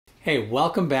Hey,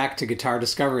 welcome back to Guitar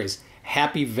Discoveries.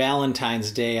 Happy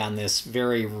Valentine's Day on this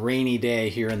very rainy day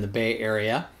here in the Bay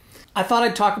Area. I thought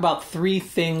I'd talk about 3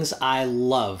 things I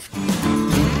love.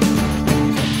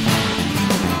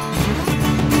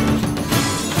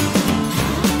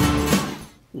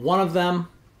 One of them,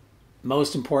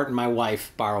 most important, my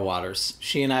wife, Bara Waters.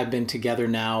 She and I have been together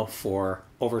now for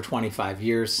over 25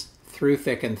 years, through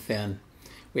thick and thin.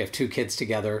 We have 2 kids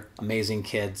together, amazing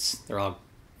kids. They're all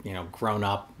grown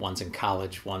up. One's in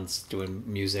college, one's doing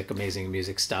music, amazing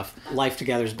music stuff. Life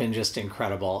together has been just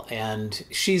incredible, and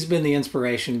she's been the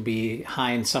inspiration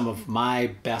behind some of my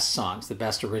best songs, the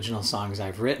best original songs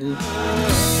I've written.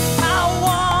 I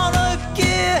wanna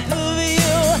give you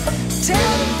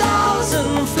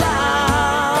 10,000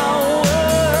 flowers.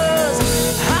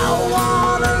 I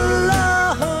wanna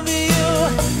love you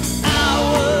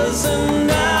hours and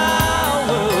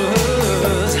hours.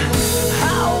 I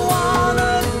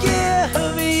wanna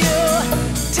give you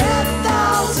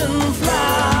 10,000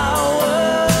 flowers,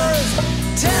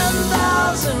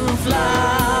 10,000 flowers.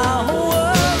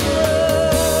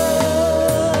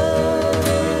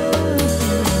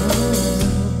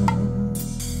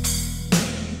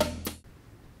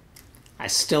 I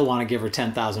still want to give her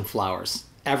 10,000 flowers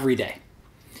every day.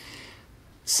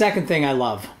 Second thing I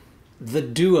love, the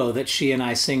duo that she and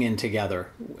I sing in together.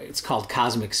 It's called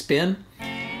Cosmic Spin.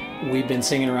 We've been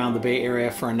singing around the Bay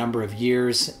Area for a number of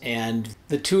years, and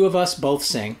the 2 of us both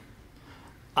sing.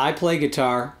 I play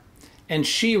guitar, and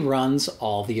she runs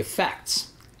all the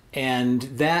effects. And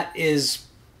that is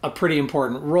a pretty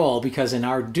important role because in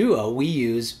our duo, we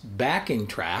use backing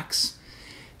tracks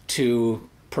to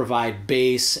provide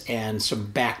bass and some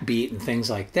backbeat and things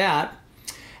like that.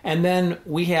 And then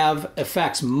we have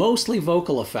effects, mostly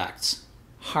vocal effects,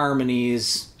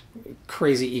 harmonies,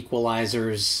 crazy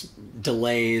equalizers,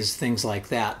 delays, things like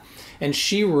that. And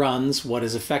she runs what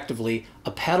is effectively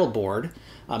a pedal board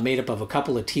made up of a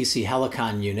couple of TC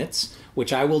Helicon units,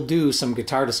 which I will do some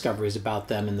guitar discoveries about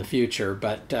them in the future,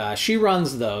 but she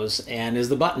runs those and is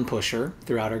the button pusher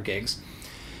throughout our gigs.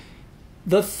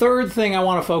 The third thing I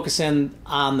want to focus in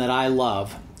on that I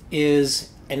love is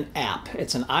an app.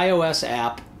 It's an iOS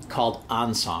app called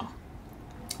OnSong.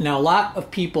 Now, a lot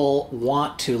of people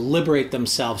want to liberate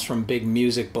themselves from big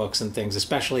music books and things,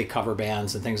 especially cover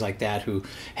bands and things like that, who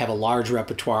have a large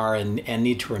repertoire and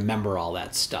need to remember all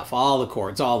that stuff, all the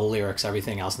chords, all the lyrics,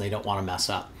 everything else, and they don't want to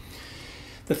mess up.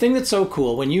 The thing that's so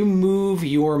cool, when you move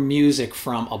your music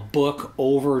from a book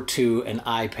over to an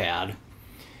iPad,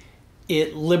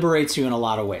 it liberates you in a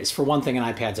lot of ways. For one thing, an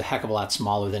iPad's a heck of a lot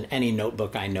smaller than any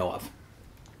notebook I know of.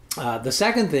 The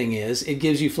second thing is it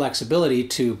gives you flexibility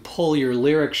to pull your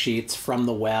lyric sheets from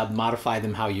the web, modify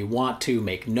them how you want to,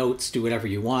 make notes, do whatever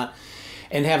you want,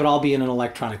 and have it all be in an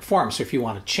electronic form. So if you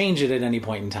want to change it at any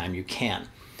point in time, you can.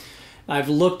 I've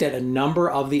looked at a number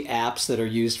of the apps that are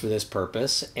used for this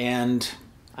purpose, and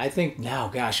I think now,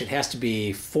 gosh, it has to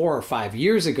be 4 or 5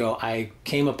 years ago, I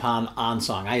came upon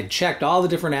OnSong. I had checked all the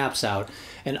different apps out,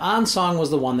 and OnSong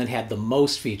was the one that had the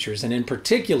most features, and in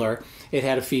particular, it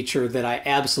had a feature that I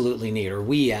absolutely need, or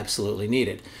we absolutely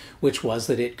needed, which was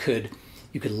that you could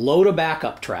load a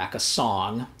backup track, a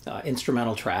song,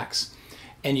 instrumental tracks,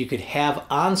 and you could have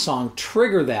OnSong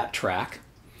trigger that track,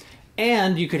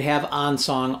 and you could have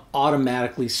OnSong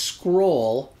automatically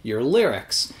scroll your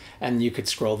lyrics. And you could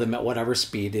scroll them at whatever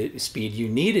speed you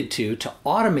needed to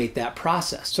automate that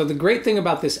process. So the great thing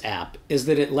about this app is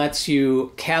that it lets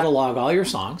you catalog all your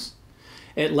songs.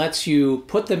 It lets you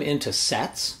put them into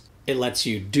sets. It lets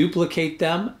you duplicate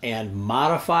them and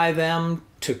modify them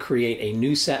to create a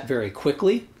new set very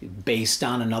quickly based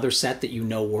on another set that you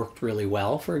know worked really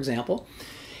well, for example.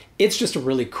 It's just a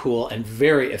really cool and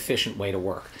very efficient way to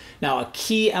work. Now, a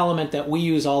key element that we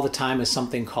use all the time is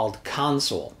something called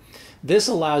Console. This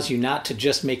allows you not to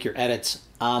just make your edits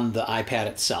on the iPad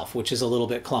itself, which is a little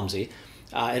bit clumsy.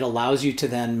 It allows you to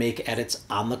then make edits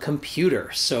on the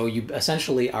computer. So you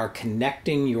essentially are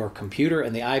connecting your computer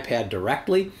and the iPad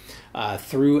directly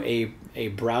through a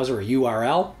browser, a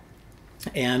URL,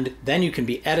 and then you can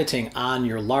be editing on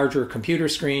your larger computer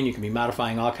screen. You can be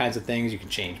modifying all kinds of things. You can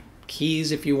change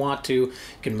keys if you want to. You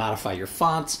can modify your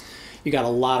fonts. You got a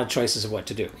lot of choices of what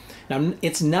to do. Now,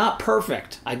 it's not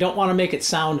perfect. I don't want to make it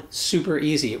sound super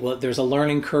easy. There's a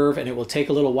learning curve, and it will take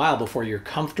a little while before you're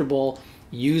comfortable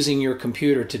using your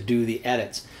computer to do the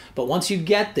edits. But once you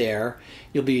get there,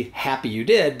 you'll be happy you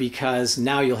did, because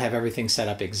now you'll have everything set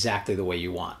up exactly the way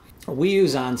you want. We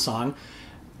use OnSong,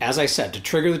 as I said, to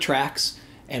trigger the tracks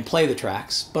and play the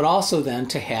tracks, but also then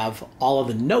to have all of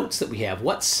the notes that we have.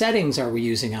 What settings are we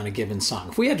using on a given song?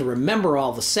 If we had to remember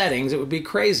all the settings, it would be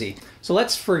crazy. So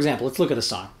for example, let's look at a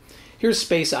song. Here's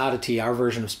Space Oddity, our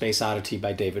version of Space Oddity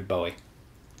by David Bowie.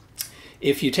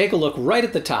 If you take a look right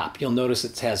at the top, you'll notice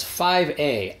it has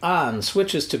 5A, on,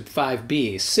 switches to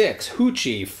 5B, 6,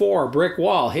 hoochie, 4, brick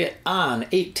wall, hit, on,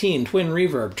 18, twin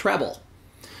reverb, treble.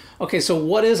 Okay, so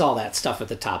what is all that stuff at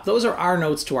the top? Those are our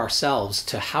notes to ourselves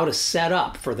to how to set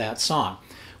up for that song.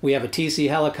 We have a TC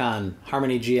Helicon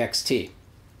Harmony GXT.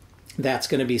 That's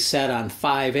going to be set on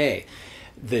 5A.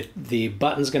 The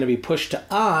button's going to be pushed to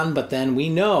on, but then we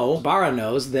know, Bara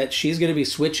knows, that she's going to be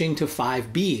switching to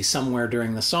 5B somewhere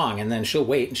during the song, and then she'll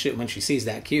wait, and when she sees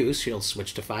that cue, she'll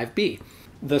switch to 5B.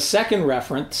 The second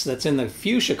reference that's in the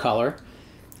fuchsia color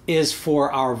is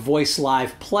for our Voice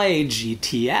Live Play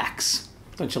GTX.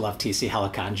 Don't you love TC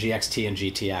Helicon, GXT and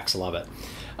GTX, love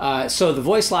it. So the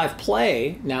Voice Live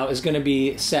Play now is going to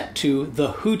be set to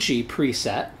the hoochie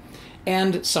preset,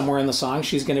 and somewhere in the song,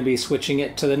 she's going to be switching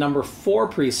it to the number 4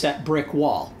 preset, Brick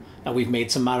Wall. Now, we've made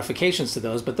some modifications to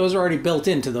those, but those are already built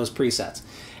into those presets.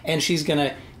 And she's going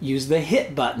to use the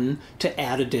hit button to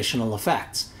add additional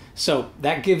effects. So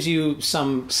that gives you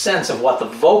some sense of what the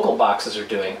vocal boxes are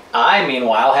doing. I,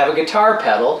 meanwhile, have a guitar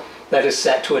pedal that is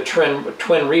set to a twin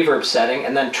reverb setting,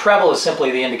 and then treble is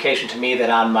simply the indication to me that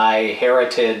on my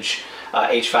Heritage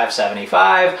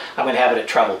H575, I'm going to have it at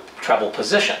treble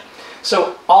position.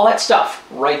 So all that stuff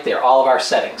right there, all of our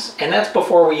settings. And that's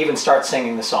before we even start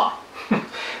singing the song.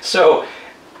 So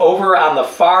over on the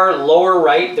far lower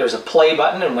right, there's a play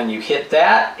button, and when you hit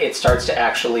that, it starts to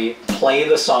actually play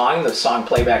the song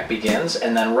playback begins,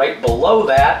 and then right below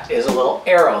that is a little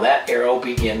arrow. That arrow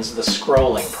begins the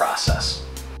scrolling process.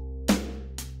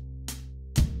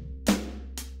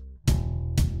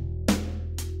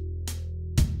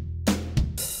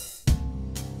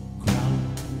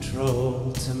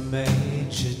 Control to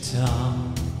Major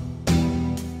Tom.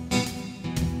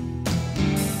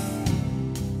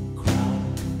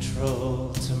 Ground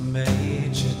control to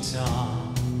Major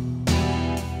Tom.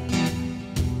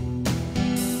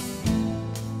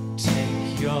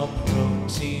 Take your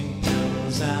protein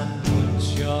pills and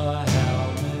put your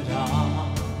helmet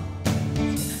on.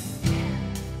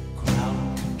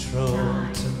 Ground control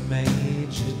to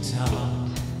Major Tom.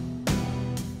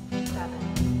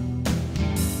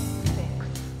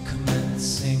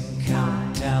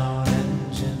 Countdown,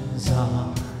 engines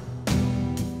on.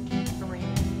 3,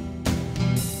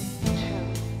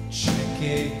 2. Check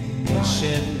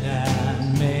ignition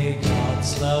and may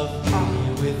God's love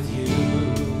be with you.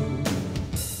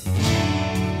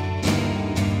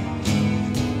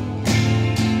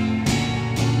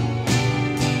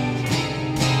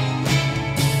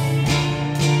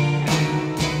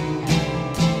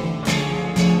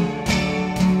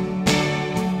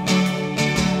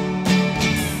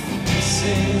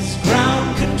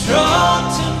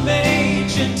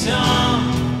 Tom,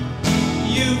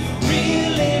 you've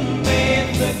really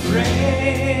made the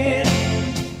grade,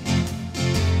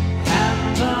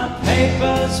 and the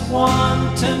papers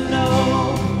want to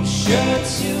know whose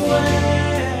shirts you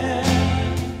wear.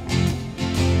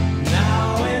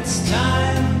 Now it's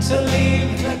time to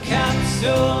leave the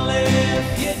capsule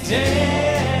if you dare.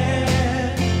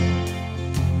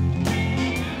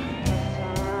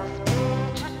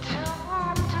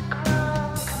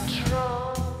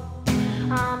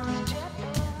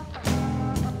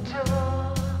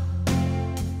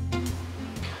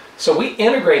 So we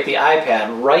integrate the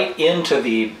iPad right into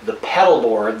the pedal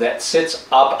board that sits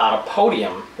up on a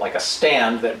podium, like a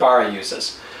stand that Bara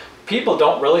uses. People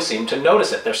don't really seem to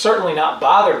notice it. They're certainly not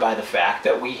bothered by the fact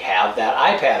that we have that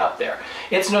iPad up there.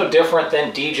 It's no different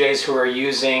than DJs who are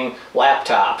using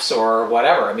laptops or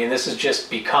whatever. I mean, this has just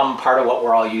become part of what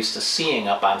we're all used to seeing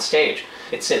up on stage.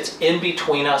 It sits in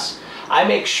between us. I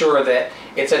make sure that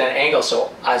it's at an angle,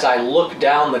 so as I look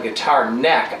down the guitar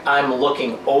neck, I'm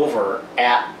looking over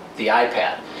at the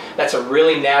iPad. That's a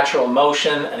really natural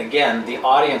motion, and again, the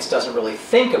audience doesn't really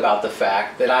think about the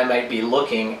fact that I might be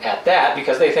looking at that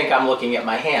because they think I'm looking at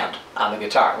my hand on the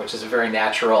guitar, which is a very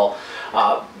natural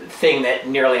thing that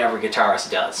nearly every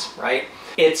guitarist does, right?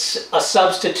 It's a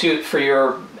substitute for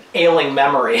your ailing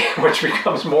memory, which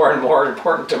becomes more and more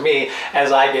important to me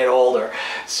as I get older.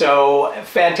 So,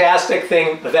 fantastic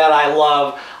thing that I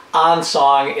love,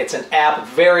 OnSong. It's an app,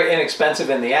 very inexpensive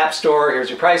in the App Store. Here's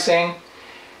your pricing.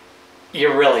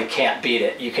 You really can't beat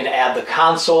it. You can add the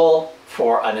console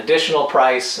for an additional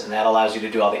price, and that allows you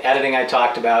to do all the editing I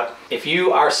talked about. If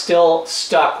you are still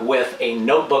stuck with a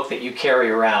notebook that you carry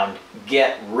around,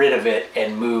 get rid of it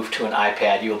and move to an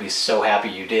iPad. You'll be so happy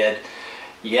you did.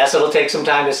 Yes, it'll take some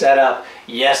time to set up.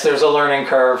 Yes, there's a learning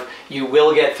curve. You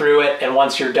will get through it, and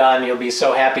once you're done, you'll be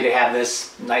so happy to have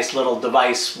this nice little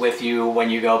device with you when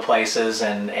you go places,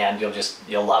 and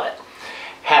you'll love it.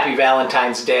 Happy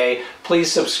Valentine's Day.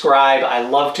 Please subscribe. I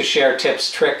love to share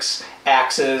tips, tricks,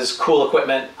 axes, cool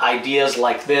equipment, ideas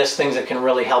like this, things that can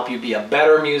really help you be a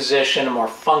better musician, a more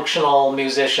functional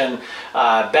musician,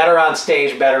 better on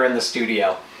stage, better in the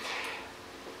studio.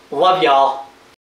 Love y'all.